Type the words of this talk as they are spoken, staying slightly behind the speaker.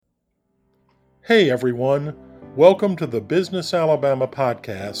Hey everyone, welcome to the Business Alabama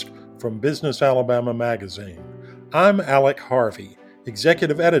podcast from Business Alabama Magazine. I'm Alec Harvey,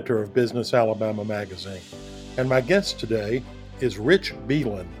 Executive Editor of Business Alabama Magazine, and my guest today is Rich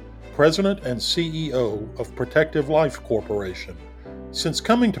Bielen, President and CEO of Protective Life Corporation. Since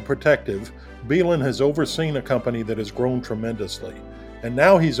coming to Protective, Bielen has overseen a company that has grown tremendously, and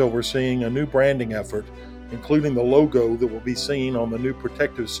now he's overseeing a new branding effort, including the logo that will be seen on the new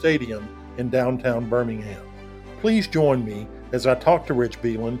Protective Stadium in downtown Birmingham. Please join me as I talk to Rich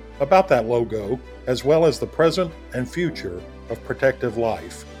Bielen about that logo, as well as the present and future of Protective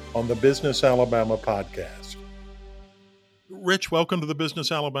Life on the Business Alabama podcast. Rich, welcome to the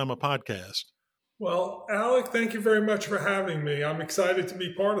Business Alabama podcast. Well, Alec, thank you very much for having me. I'm excited to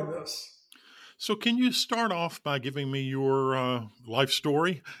be part of this. So can you start off by giving me your life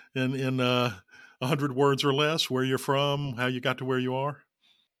story in 100 words or less, where you're from, how you got to where you are?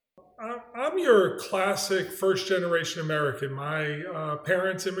 I'm your classic first generation American. My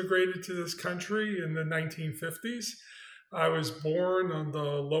parents immigrated to this country in the 1950s. I was born on the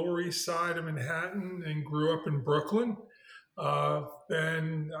Lower East Side of Manhattan and grew up in Brooklyn.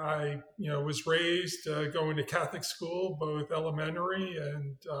 Then I, was raised going to Catholic school, both elementary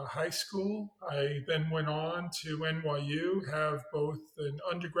and high school. I then went on to NYU, have both an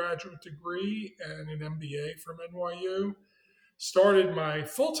undergraduate degree and an MBA from NYU. Started my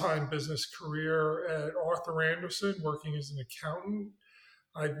full-time business career at Arthur Andersen, working as an accountant.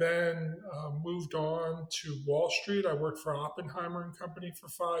 I then moved on to Wall Street. I worked for Oppenheimer and Company for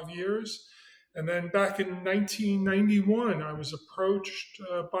 5 years. And then back in 1991, I was approached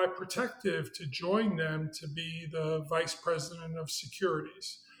by Protective to join them to be the vice president of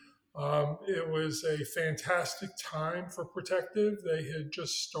securities. It was a fantastic time for Protective. They had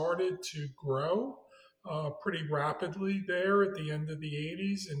just started to grow pretty rapidly there at the end of the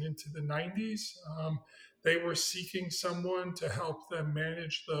 80s and into the 90s. They were seeking someone to help them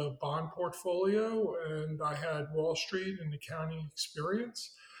manage the bond portfolio, and I had Wall Street and accounting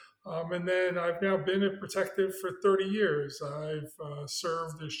experience. And then I've now been at Protective for 30 years. I've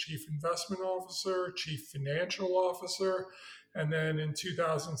served as Chief Investment Officer, Chief Financial Officer, and then in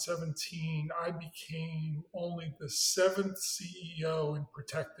 2017, I became only the seventh CEO in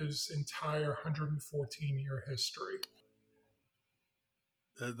Protective's entire 114-year history.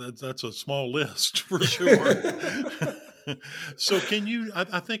 That's a small list for sure. So can you,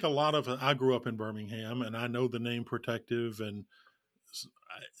 I think I grew up in Birmingham and I know the name Protective and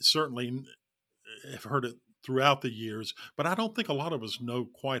I certainly have heard it throughout the years, but I don't think a lot of us know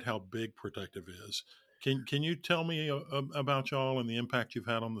quite how big Protective is. Can you tell me about y'all and the impact you've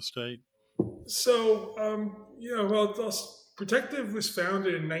had on the state? So, Protective was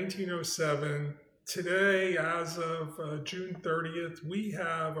founded in 1907. Today, as of June 30th, we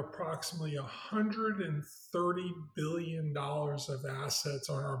have approximately $130 billion of assets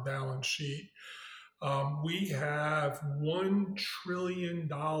on our balance sheet. We have $1 trillion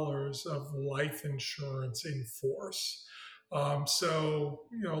of life insurance in force. A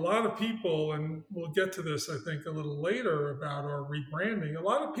lot of people, and we'll get to this, I think, a little later about our rebranding. A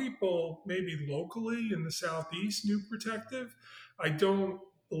lot of people, maybe locally in the Southeast, knew Protective. I don't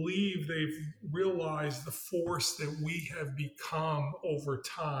believe they've realized the force that we have become over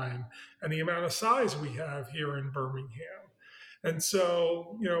time and the amount of size we have here in Birmingham. And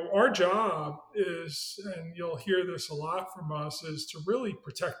so, our job is, and you'll hear this a lot from us, is to really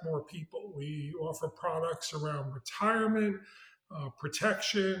protect more people. We offer products around retirement,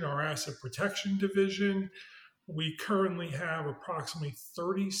 protection, our asset protection division. We currently have approximately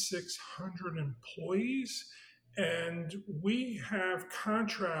 3,600 employees, and we have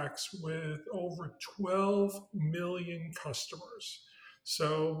contracts with over 12 million customers.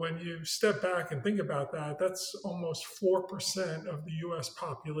 So when you step back and think about that, that's almost 4% of the US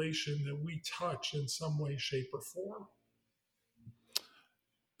population that we touch in some way, shape, or form.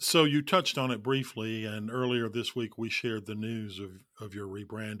 So you touched on it briefly, and earlier this week we shared the news of your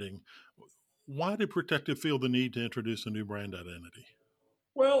rebranding. Why did Protective feel the need to introduce a new brand identity?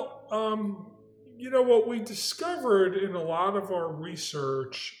 Well, what we discovered in a lot of our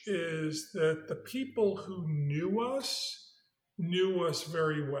research is that the people who knew us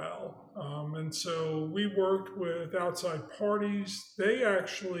very well. And so we worked with outside parties. They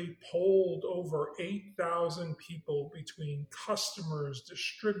actually polled over 8,000 people between customers,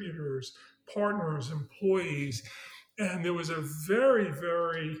 distributors, partners, employees. And there was a very,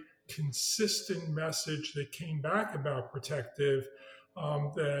 very consistent message that came back about Protective,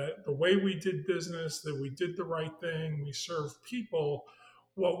 that the way we did business, that we did the right thing, we served people.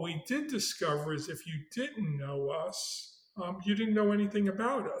 What we did discover is if you didn't know us, you didn't know anything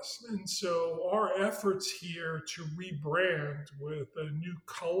about us. And so our efforts here to rebrand with a new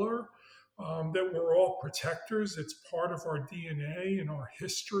color, that we're all protectors. It's part of our DNA and our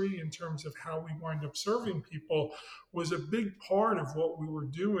history in terms of how we wind up serving people, was a big part of what we were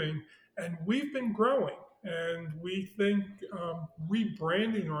doing. And we've been growing. And we think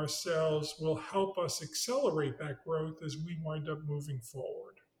rebranding ourselves will help us accelerate that growth as we wind up moving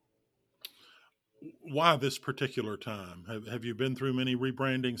forward. Why this particular time? Have you been through many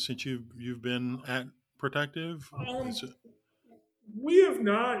rebrandings since you've been at Protective? Um, we have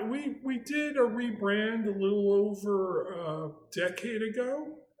not. We did a rebrand a little over a decade ago,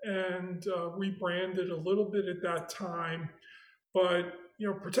 and rebranded a little bit at that time. But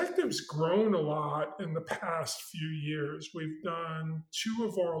Protective's grown a lot in the past few years. We've done two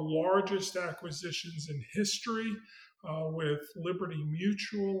of our largest acquisitions in history, with Liberty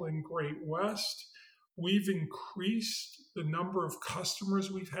Mutual and Great West. We've increased the number of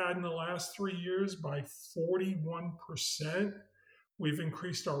customers we've had in the last 3 years by 41%. We've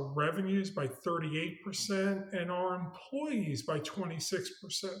increased our revenues by 38% and our employees by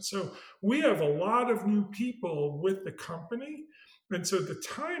 26%. So we have a lot of new people with the company. And so the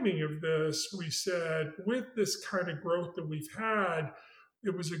timing of this, we said, with this kind of growth that we've had,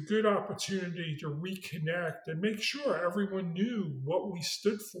 it was a good opportunity to reconnect and make sure everyone knew what we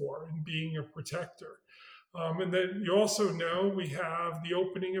stood for in being a protector. And then you also know we have the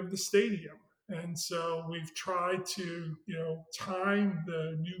opening of the stadium. And so we've tried to, time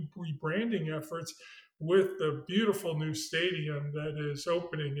the new rebranding efforts with the beautiful new stadium that is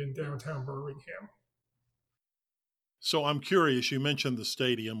opening in downtown Birmingham. So I'm curious. You mentioned the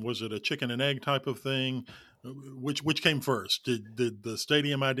stadium. Was it a chicken and egg type of thing? Which came first? Did the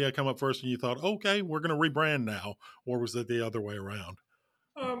stadium idea come up first, and you thought, okay, we're going to rebrand now, or was it the other way around?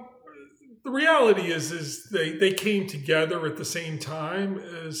 Um, the reality is they came together at the same time.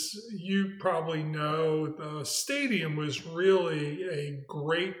 As you probably know, the stadium was really a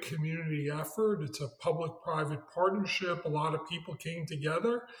great community effort. It's a public-private partnership. A lot of people came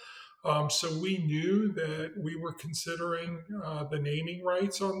together. So we knew that we were considering the naming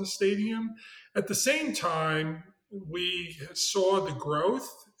rights on the stadium. At the same time, we saw the growth,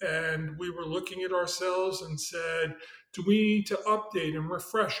 and we were looking at ourselves and said, do we need to update and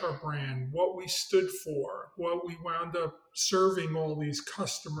refresh our brand, what we stood for, what we wound up serving all these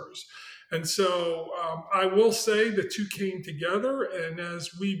customers? And so I will say the two came together, and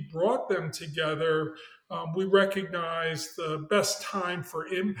as we brought them together, we recognized the best time for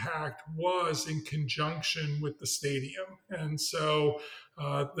impact was in conjunction with the stadium. And so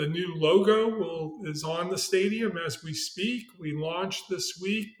the new logo is on the stadium as we speak. We launched this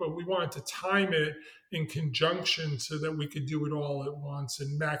week, but we wanted to time it in conjunction so that we could do it all at once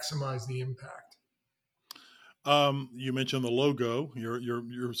and maximize the impact. You mentioned the logo.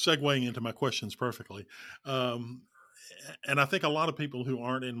 You're segueing into my questions perfectly. And I think a lot of people who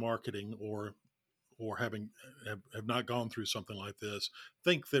aren't in marketing or have not gone through something like this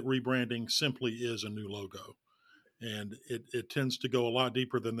think that rebranding simply is a new logo, and it tends to go a lot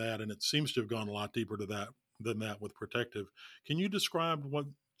deeper than that, and it seems to have gone a lot deeper than that with Protective. Can you describe what's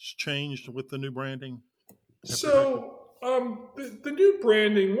changed with the new branding at Protective? So, the new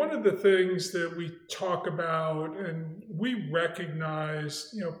branding, one of the things that we talk about and we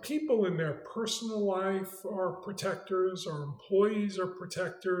recognize, people in their personal life are protectors, our employees are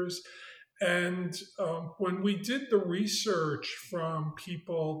protectors. And when we did the research from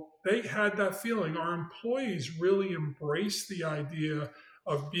people, they had that feeling. Our employees really embraced the idea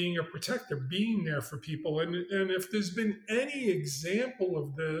of being a protector, being there for people. And if there's been any example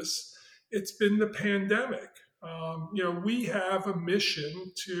of this, it's been the pandemic. We have a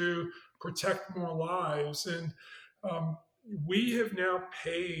mission to protect more lives. And um, we have now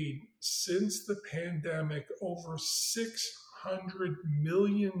paid since the pandemic over $600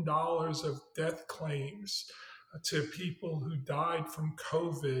 million of death claims to people who died from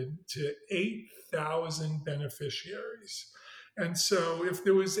COVID, to 8,000 beneficiaries. And so if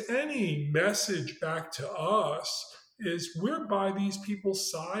there was any message back to us, is we're by these people's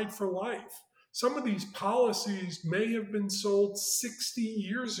side for life. Some of these policies may have been sold 60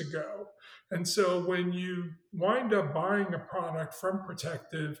 years ago. And so when you wind up buying a product from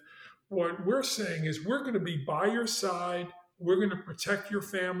Protective, what we're saying is we're going to be by your side. We're going to protect your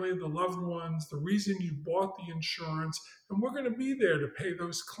family, the loved ones, the reason you bought the insurance, and we're going to be there to pay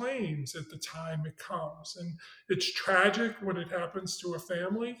those claims at the time it comes. And it's tragic when it happens to a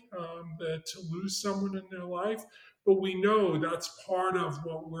family, that to lose someone in their life. But we know that's part of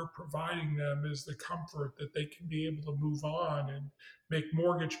what we're providing them is the comfort that they can be able to move on and make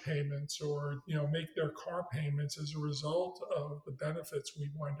mortgage payments or make their car payments as a result of the benefits we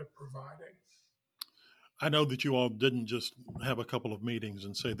wind up providing. I know that you all didn't just have a couple of meetings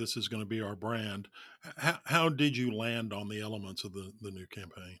and say this is going to be our brand. How did you land on the elements of the new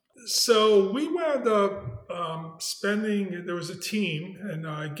campaign? So we wound up spending, there was a team, and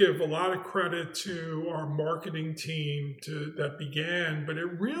I give a lot of credit to our marketing team that began, but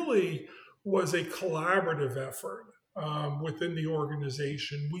it really was a collaborative effort within the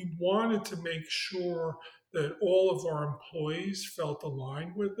organization. We wanted to make sure that all of our employees felt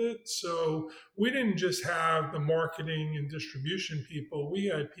aligned with it. So we didn't just have the marketing and distribution people, we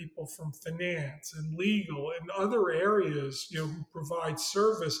had people from finance and legal and other areas, who provide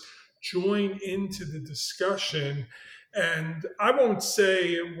service join into the discussion. And I won't say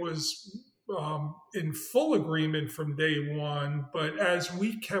it was in full agreement from day one, but as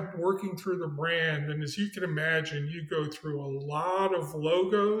we kept working through the brand, and as you can imagine, you go through a lot of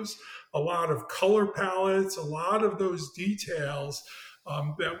logos, a lot of color palettes, a lot of those details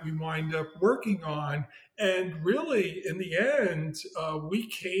that we wind up working on. And really, in the end, we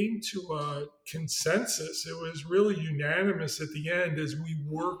came to a consensus. It was really unanimous at the end as we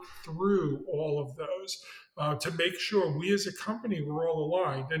worked through all of those to make sure we as a company were all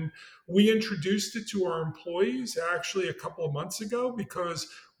aligned. And we introduced it to our employees actually a couple of months ago because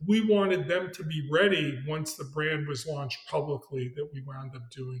we wanted them to be ready once the brand was launched publicly, that we wound up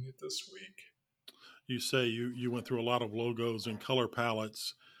doing it this week. You say you went through a lot of logos and color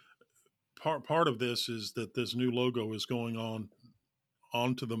palettes. Part of this is that this new logo is going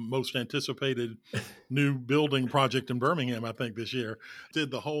onto the most anticipated new building project in Birmingham, I think, this year. Did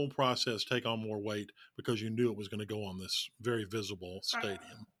the whole process take on more weight because you knew it was going to go on this very visible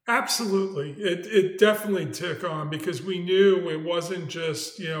stadium? Absolutely. It definitely took on because we knew it wasn't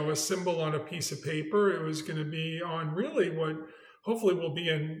just, a symbol on a piece of paper. It was going to be on really what hopefully will be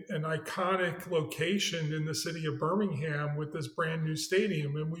an iconic location in the city of Birmingham with this brand new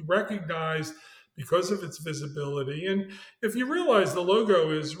stadium. And we recognized because of its visibility. And if you realize the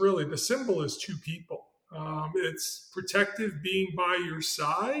logo is really, the symbol is two people. It's Protective being by your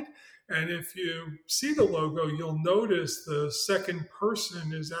side. And if you see the logo, you'll notice the second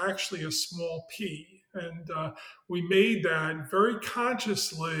person is actually a small p. And we made that very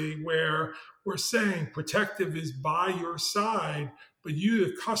consciously where we're saying Protective is by your side, but you,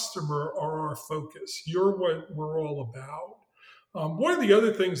 the customer, are our focus. You're what we're all about. One of the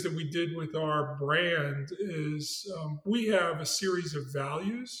other things that we did with our brand is we have a series of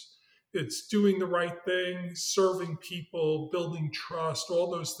values. It's doing the right thing, serving people, building trust,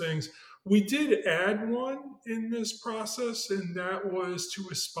 all those things. We did add one in this process, and that was to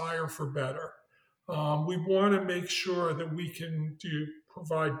aspire for better. We want to make sure that we can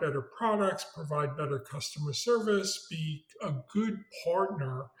provide better products, provide better customer service, be a good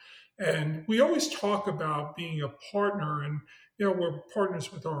partner. And we always talk about being a partner, and we're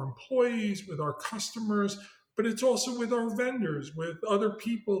partners with our employees, with our customers, but it's also with our vendors, with other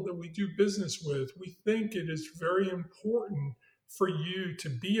people that we do business with. We think it is very important for you to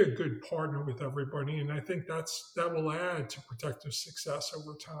be a good partner with everybody, and I think that will add to Protective success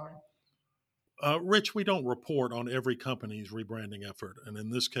over time. Rich, we don't report on every company's rebranding effort. And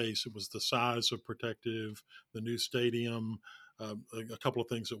in this case, it was the size of Protective, the new stadium, a couple of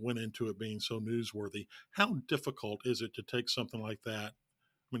things that went into it being so newsworthy. How difficult is it to take something like that?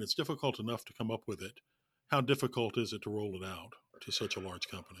 I mean, it's difficult enough to come up with it. How difficult is it to roll it out to such a large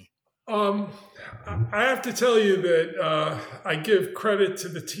company? I have to tell you that I give credit to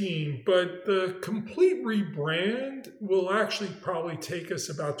the team, but the complete rebrand will actually probably take us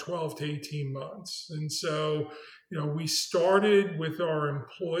about 12 to 18 months. And so, we started with our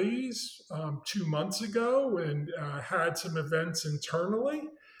employees 2 months ago and had some events internally.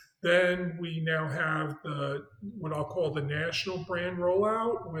 Then we now have what I'll call the national brand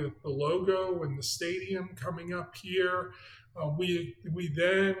rollout with the logo and the stadium coming up here. We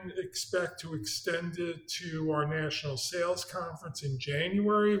then expect to extend it to our national sales conference in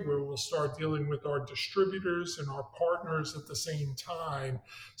January, where we'll start dealing with our distributors and our partners at the same time.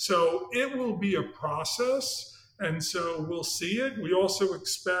 So it will be a process. And so we'll see it. We also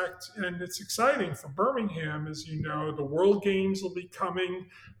expect, and it's exciting for Birmingham, as you know, the World Games will be coming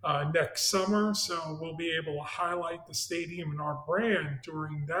next summer. So we'll be able to highlight the stadium and our brand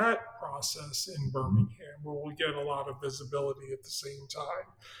during that process in Birmingham, where we'll get a lot of visibility at the same time.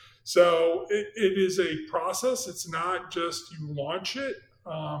 So it is a process. It's not just you launch it,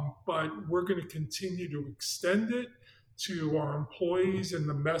 but we're going to continue to extend it to our employees and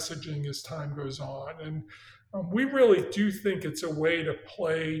the messaging as time goes on. And we really do think it's a way to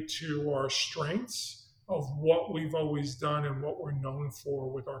play to our strengths of what we've always done and what we're known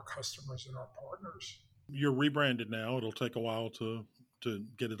for with our customers and our partners. You're rebranded now. It'll take a while to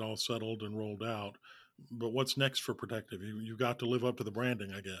get it all settled and rolled out. But what's next for Protective? You got to live up to the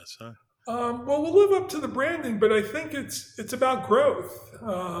branding, I guess, huh? Well, we'll live up to the branding, but I think it's about growth.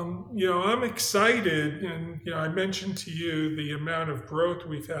 I'm excited, and I mentioned to you the amount of growth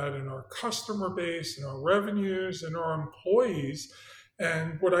we've had in our customer base, and our revenues, and our employees.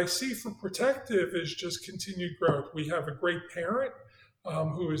 And what I see for Protective is just continued growth. We have a great parent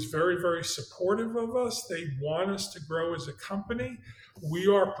who is very, very supportive of us. They want us to grow as a company. We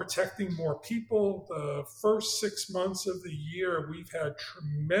are protecting more people. The first 6 months of the year, we've had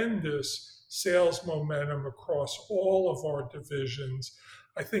tremendous sales momentum across all of our divisions.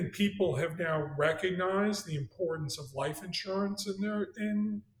 I think people have now recognized the importance of life insurance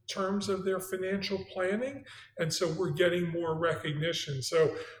in terms of their financial planning. And so we're getting more recognition.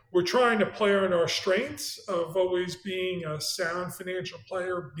 So we're trying to play on our strengths of always being a sound financial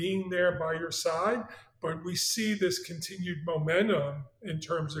player, being there by your side. But we see this continued momentum in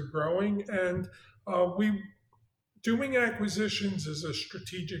terms of growing. And we doing acquisitions is a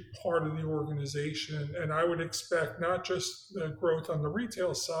strategic part of the organization. And I would expect not just the growth on the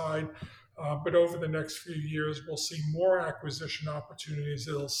retail side, but over the next few years, we'll see more acquisition opportunities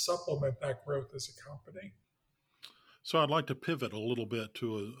that'll supplement that growth as a company. So I'd like to pivot a little bit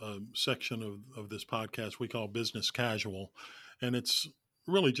to a section of this podcast we call Business Casual. And it's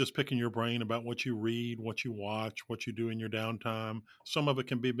really just picking your brain about what you read, what you watch, what you do in your downtime. Some of it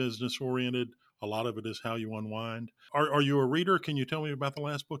can be business oriented. A lot of it is how you unwind. Are you a reader? Can you tell me about the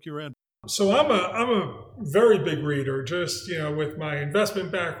last book you read? So I'm a very big reader, just with my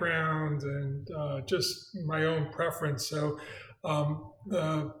investment background and just my own preference. So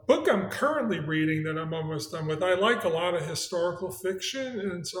the book I'm currently reading that I'm almost done with, I like a lot of historical fiction,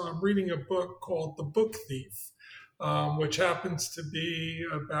 and so I'm reading a book called The Book Thief, which happens to be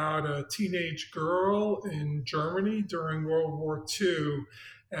about a teenage girl in Germany during World War II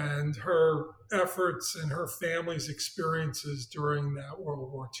and her efforts and her family's experiences during that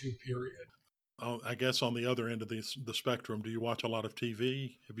World War II period. I guess on the other end of the spectrum, do you watch a lot of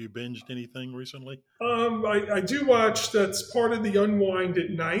TV? Have you binged anything recently? I do watch. That's part of the unwind at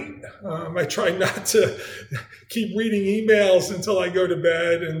night. I try not to keep reading emails until I go to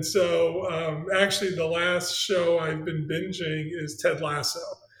bed. And so actually the last show I've been binging is Ted Lasso.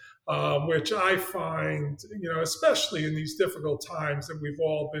 Which I find, especially in these difficult times that we've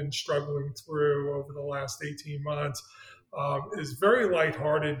all been struggling through over the last 18 months, is very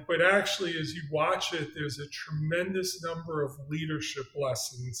lighthearted. But actually, as you watch it, there's a tremendous number of leadership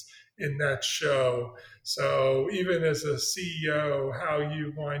lessons in that show. So even as a CEO, how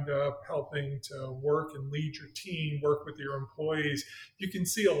you wind up helping to work and lead your team, work with your employees, you can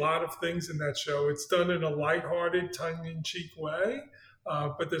see a lot of things in that show. It's done in a lighthearted, tongue-in-cheek way.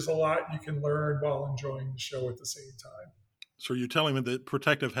 But there's a lot you can learn while enjoying the show at the same time. So you're telling me that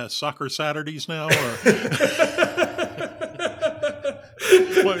Protective has soccer Saturdays now?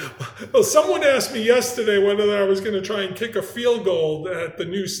 Well, someone asked me yesterday whether I was going to try and kick a field goal at the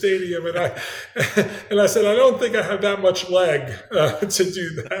new stadium, and I said I don't think I have that much leg to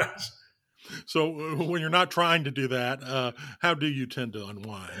do that. So when you're not trying to do that, how do you tend to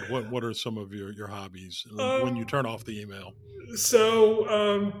unwind? What are some of your hobbies when you turn off the email? So,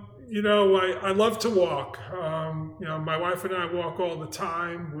 I love to walk. My wife and I walk all the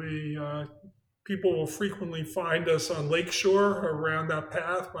time. People will frequently find us on Lakeshore around that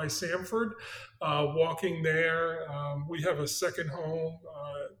path by Sanford, walking there. We have a second home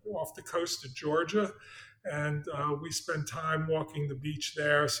off the coast of Georgia. And we spend time walking the beach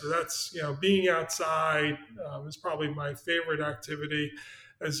there. So that's, being outside is probably my favorite activity.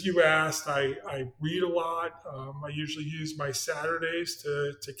 As you asked, I read a lot. I usually use my Saturdays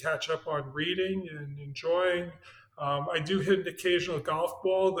to catch up on reading and enjoying. I do hit an occasional golf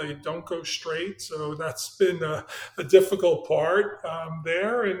ball. They don't go straight, so that's been a difficult part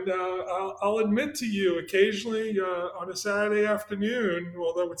there. And I'll admit to you, occasionally on a Saturday afternoon,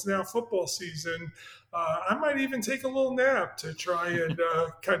 although it's now football season, I might even take a little nap to try and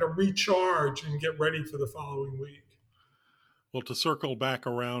kind of recharge and get ready for the following week. Well, to circle back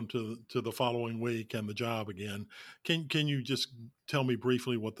around to the following week and the job again, can you just tell me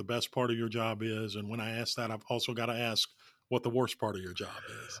briefly what the best part of your job is? And when I ask that, I've also got to ask what the worst part of your job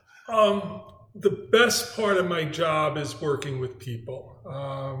is. The best part of my job is working with people.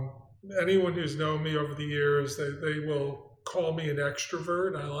 Anyone who's known me over the years, they will call me an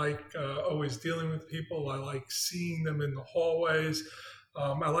extrovert. I like always dealing with people. I like seeing them in the hallways.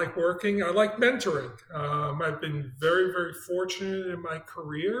 I like working. I like mentoring. I've been very, very fortunate in my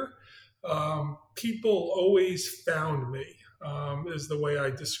career. People always found me, is the way I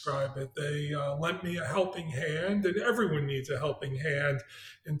describe it. They lent me a helping hand, and everyone needs a helping hand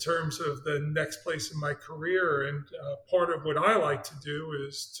in terms of the next place in my career. And part of what I like to do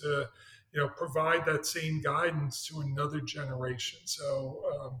is to, provide that same guidance to another generation.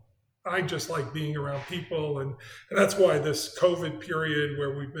 So I just like being around people, and that's why this COVID period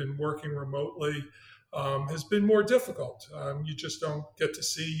where we've been working remotely has been more difficult. You just don't get to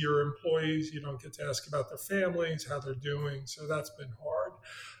see your employees. You don't get to ask about their families, how they're doing. So that's been hard.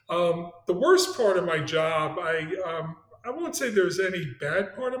 The worst part of my job, I won't say there's any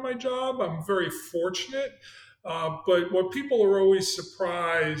bad part of my job. I'm very fortunate. But what people are always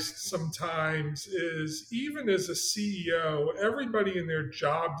surprised sometimes is even as a CEO, everybody in their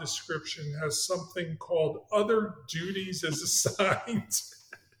job description has something called other duties as assigned.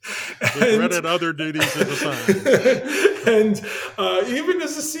 Regretted other duties as assigned. And even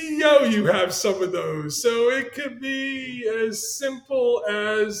as a CEO, you have some of those. So it could be as simple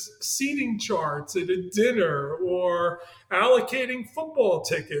as seating charts at a dinner or allocating football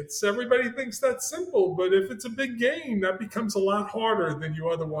tickets. Everybody thinks that's simple, but if it's a big game, that becomes a lot harder than you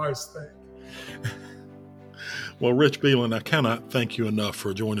otherwise think. Well, Rich Bielen, I cannot thank you enough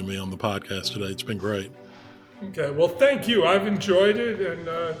for joining me on the podcast today. It's been great. Okay, well, thank you. I've enjoyed it and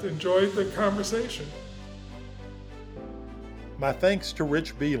enjoyed the conversation. My thanks to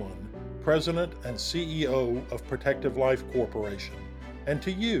Rich Bielen, President and CEO of Protective Life Corporation, and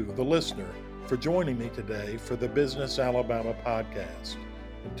to you, the listener, for joining me today for the Business Alabama podcast.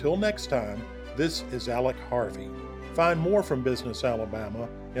 Until next time, this is Alec Harvey. Find more from Business Alabama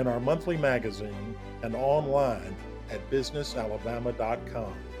in our monthly magazine and online at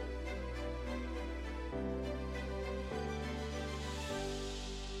businessalabama.com.